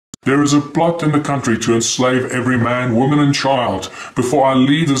There is a plot in the country to enslave every man, woman and child. Before I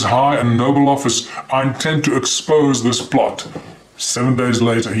leave this high and noble office, I intend to expose this plot. 7 days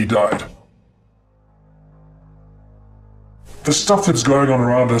later, he died. The stuff that's going on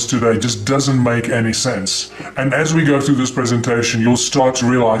around us today just doesn't make any sense. And as we go through this presentation, you'll start to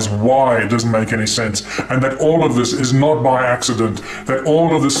realize why it doesn't make any sense, and that all of this is not by accident, that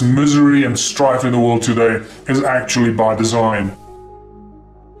all of this misery and strife in the world today is actually by design.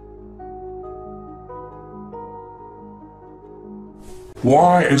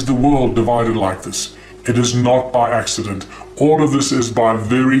 Why is the world divided like this? It is not by accident. All of this is by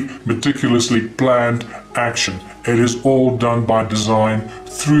very meticulously planned action. It is all done by design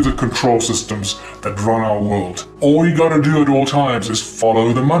through the control systems that run our world. All you gotta do at all times is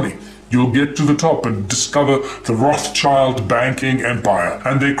follow the money. You'll get to the top and discover the Rothschild banking empire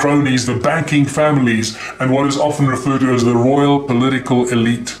and their cronies, the banking families, and what is often referred to as the royal political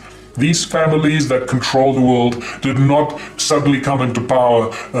elite. These families that control the world did not suddenly come into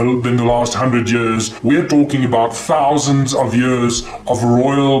power in the last 100 years. We're talking about thousands of years of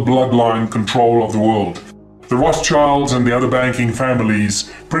royal bloodline control of the world. The Rothschilds and the other banking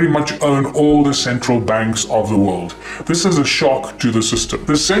families pretty much own all the central banks of the world. This is a shock to the system.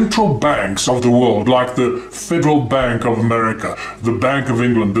 The central banks of the world, like the Federal Bank of America, the Bank of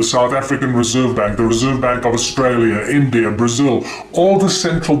England, the South African Reserve Bank, the Reserve Bank of Australia, India, Brazil, all the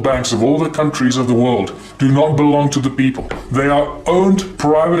central banks of all the countries of the world do not belong to the people. They are owned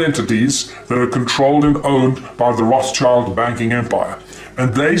private entities that are controlled and owned by the Rothschild banking empire.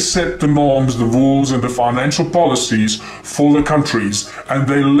 And they set the norms, the rules, and the financial policies for the countries, and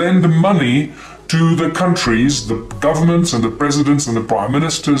they lend money to the countries, the governments and the presidents and the prime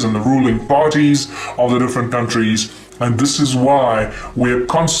ministers and the ruling parties of the different countries. And this is why we're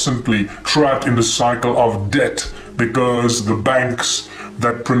constantly trapped in the cycle of debt, because the banks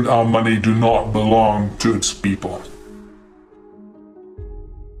that print our money do not belong to its people.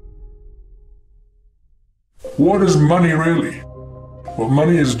 What is money really? Well,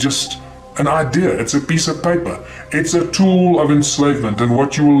 money is just an idea. It's a piece of paper. It's a tool of enslavement. And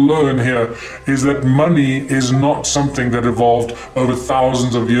what you will learn here is that money is not something that evolved over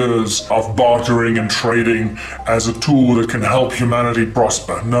thousands of years of bartering and trading as a tool that can help humanity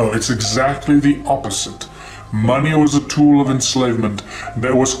prosper. No, it's exactly the opposite. Money was a tool of enslavement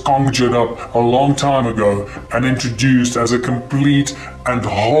that was conjured up a long time ago and introduced as a complete and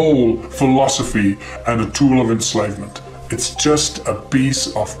whole philosophy and a tool of enslavement. It's just a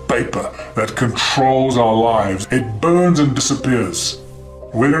piece of paper that controls our lives. It burns and disappears.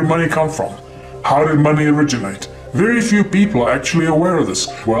 Where did money come from? How did money originate? Very few people are actually aware of this.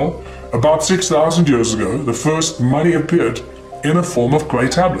 Well, about 6,000 years ago, the first money appeared in a form of clay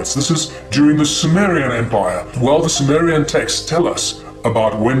tablets. This is during the Sumerian Empire. Well, the Sumerian texts tell us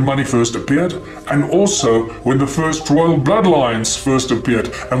about when money first appeared, and also when the first royal bloodlines first appeared,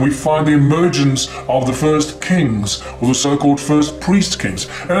 and we find the emergence of the first kings, or the so-called first priest kings.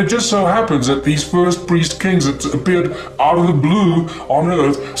 And it just so happens that these first priest kings that appeared out of the blue on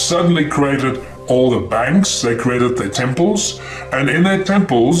earth suddenly created all the banks, they created their temples, and in their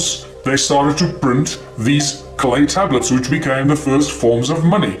temples they started to print these clay tablets, which became the first forms of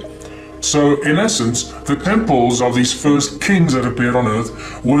money. So, in essence, the temples of these first kings that appeared on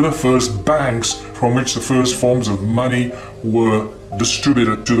earth were the first banks from which the first forms of money were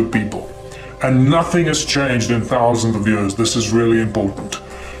distributed to the people. And nothing has changed in thousands of years. This is really important.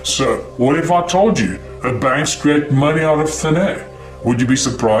 So, what if I told you that banks create money out of thin air? Would you be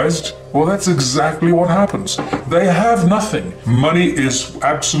surprised? Well, that's exactly what happens. They have nothing. Money is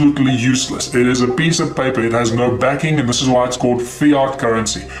absolutely useless. It is a piece of paper. It has no backing, and this is why it's called fiat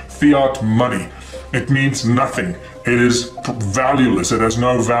currency, fiat money. It means nothing. It is valueless. It has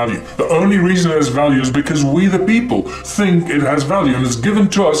no value. The only reason it has value is because we, the people, think it has value, and it's given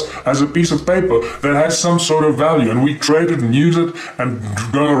to us as a piece of paper that has some sort of value, and we trade it and use it and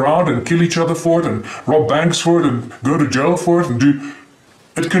go around and kill each other for it and rob banks for it and go to jail for it and do.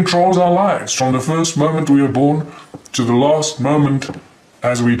 It controls our lives from the first moment we are born to the last moment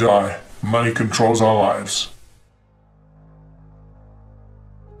as we die. Money controls our lives.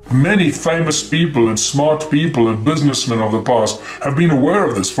 Many famous people and smart people and businessmen of the past have been aware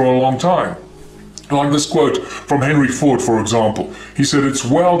of this for a long time. Like this quote from Henry Ford, for example. He said, "It's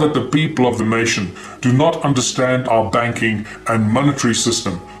well that the people of the nation do not understand our banking and monetary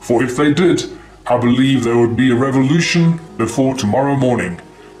system, for if they did, I believe there would be a revolution before tomorrow morning."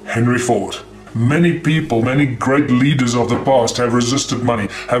 Henry Ford. Many people, many great leaders of the past have resisted money,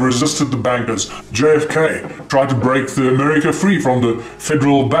 have resisted the bankers. JFK tried to break America free from the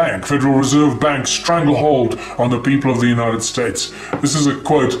Federal Reserve Bank stranglehold on the people of the United States. This is a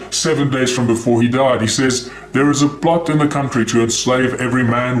quote 7 days from before he died. He says, "There is a plot in the country to enslave every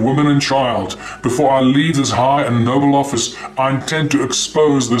man, woman, and child. Before I leave this high and noble office, I intend to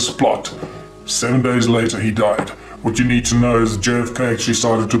expose this plot." 7 days later, he died. What you need to know is JFK actually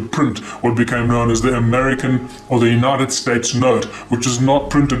started to print what became known as the American or the United States note, which is not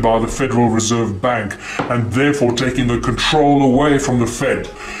printed by the Federal Reserve Bank, and therefore taking the control away from the Fed.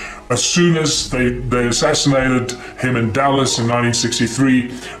 As soon as they assassinated him in Dallas in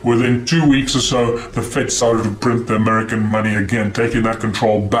 1963, within 2 weeks or so, the Fed started to print the American money again, taking that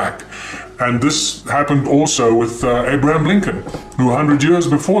control back. And this happened also with Abraham Lincoln, who 100 years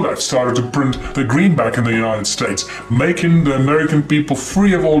before that started to print the greenback in the United States, making the American people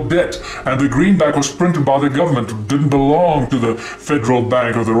free of all debt. And the greenback was printed by the government. It didn't belong to the Federal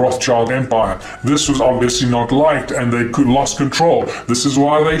Bank or the Rothschild Empire. This was obviously not liked, and they lost control. This is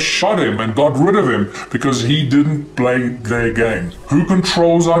why they shot him and got rid of him, because he didn't play their game. Who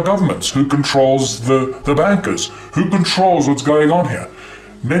controls our governments? Who controls the bankers? Who controls what's going on here?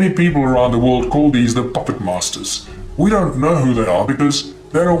 Many people around the world call these the puppet masters. We don't know who they are because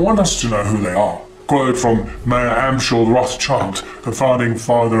they don't want us to know who they are. Quote from Mayer Amschel Rothschild, the founding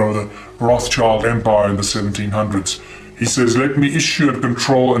father of the Rothschild Empire in the 1700s. He says, "Let me issue and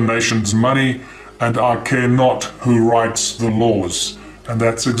control a nation's money, and I care not who writes the laws." And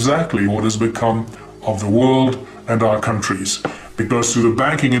that's exactly what has become of the world and our countries. Because through the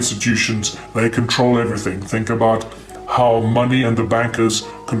banking institutions, they control everything. Think about how money and the bankers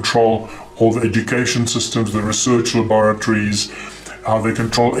control all the education systems, the research laboratories, how they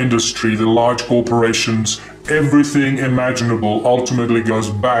control industry, the large corporations. Everything imaginable ultimately goes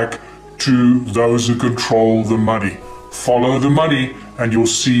back to those who control the money. Follow the money and you'll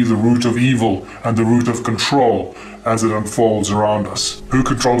see the root of evil and the root of control as it unfolds around us. Who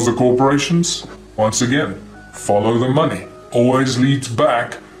controls the corporations? Once again, follow the money. Always leads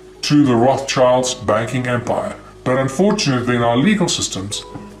back to the Rothschilds' banking empire. But unfortunately, in our legal systems,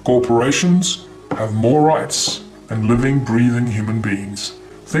 corporations have more rights than living, breathing human beings.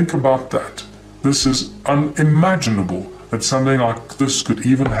 Think about that. This is unimaginable that something like this could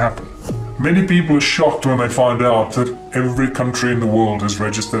even happen. Many people are shocked when they find out that every country in the world is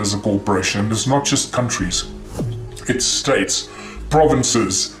registered as a corporation. And it's not just countries. It's states,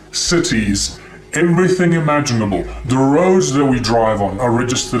 provinces, cities, everything imaginable. The roads that we drive on are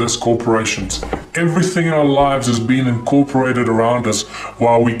registered as corporations. Everything in our lives is being incorporated around us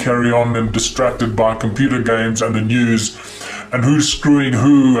while we carry on and distracted by computer games and the news and who's screwing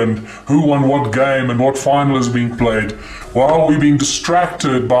who and who won what game and what final is being played. While we're being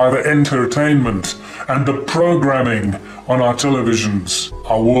distracted by the entertainment and the programming on our televisions,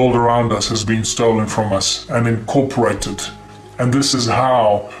 our world around us has been stolen from us and incorporated. And this is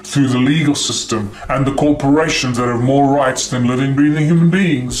how, through the legal system and the corporations that have more rights than living, breathing human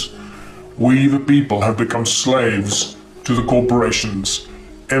beings, we the people have become slaves to the corporations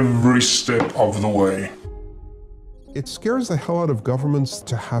every step of the way. It scares the hell out of governments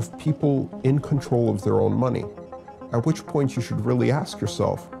to have people in control of their own money. At which point you should really ask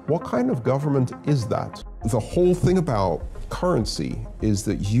yourself, what kind of government is that? The whole thing about currency is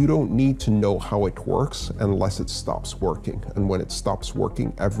that you don't need to know how it works unless it stops working. And when it stops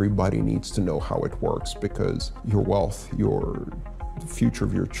working, everybody needs to know how it works, because your wealth, the future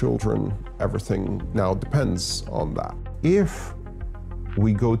of your children, everything now depends on that. If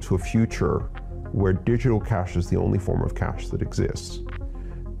we go to a future where digital cash is the only form of cash that exists,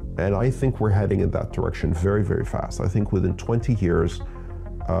 and I think we're heading in that direction very, very fast. I think within 20 years,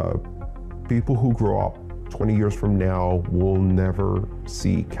 people who grow up 20 years from now will never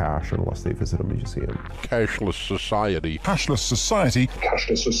see cash unless they visit a museum. Cashless society. Cashless society.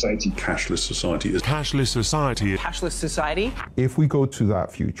 Cashless society. Cashless society is Cashless society. Cashless society. If we go to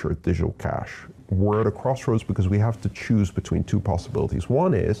that future, digital cash, we're at a crossroads because we have to choose between two possibilities.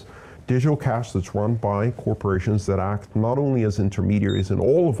 One is digital cash that's run by corporations that act not only as intermediaries in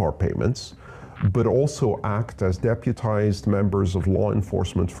all of our payments, but also act as deputized members of law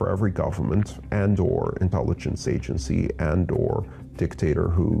enforcement for every government and/or intelligence agency and/or dictator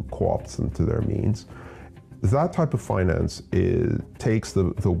who co-opts them to their means. That type of finance takes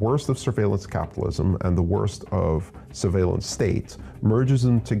the worst of surveillance capitalism and the worst of surveillance state, merges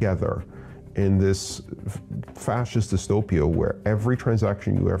them together in this fascist dystopia where every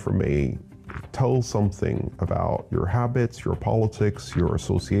transaction you ever made tells something about your habits, your politics, your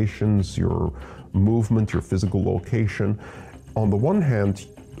associations, your movement, your physical location. On the one hand,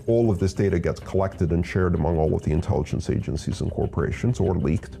 all of this data gets collected and shared among all of the intelligence agencies and corporations, or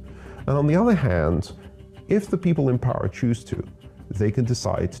leaked. And on the other hand, if the people in power choose to, they can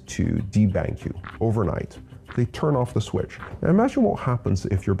decide to debank you overnight. They turn off the switch. Now imagine what happens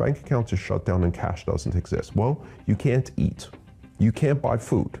if your bank account is shut down and cash doesn't exist. Well, you can't eat. You can't buy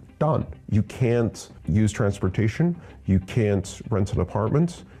food. Done. You can't use transportation. You can't rent an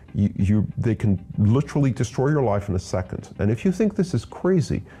apartment. They can literally destroy your life in a second. And if you think this is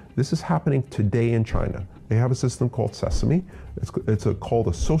crazy, this is happening today in China. They have a system called Sesame. It's called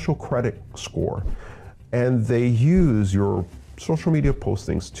a social credit score. And they use your social media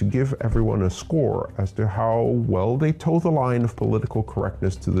postings to give everyone a score as to how well they toe the line of political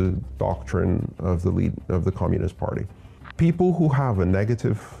correctness to the doctrine of the Communist Party. People who have a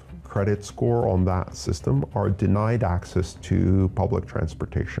negative credit score on that system are denied access to public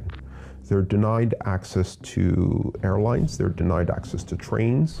transportation. They're denied access to airlines, they're denied access to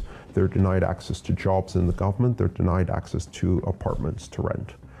trains, they're denied access to jobs in the government, they're denied access to apartments to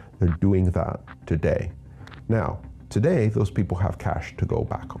rent. They're doing that today. Now, today, those people have cash to go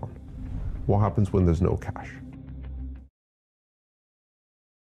back on. What happens when there's no cash?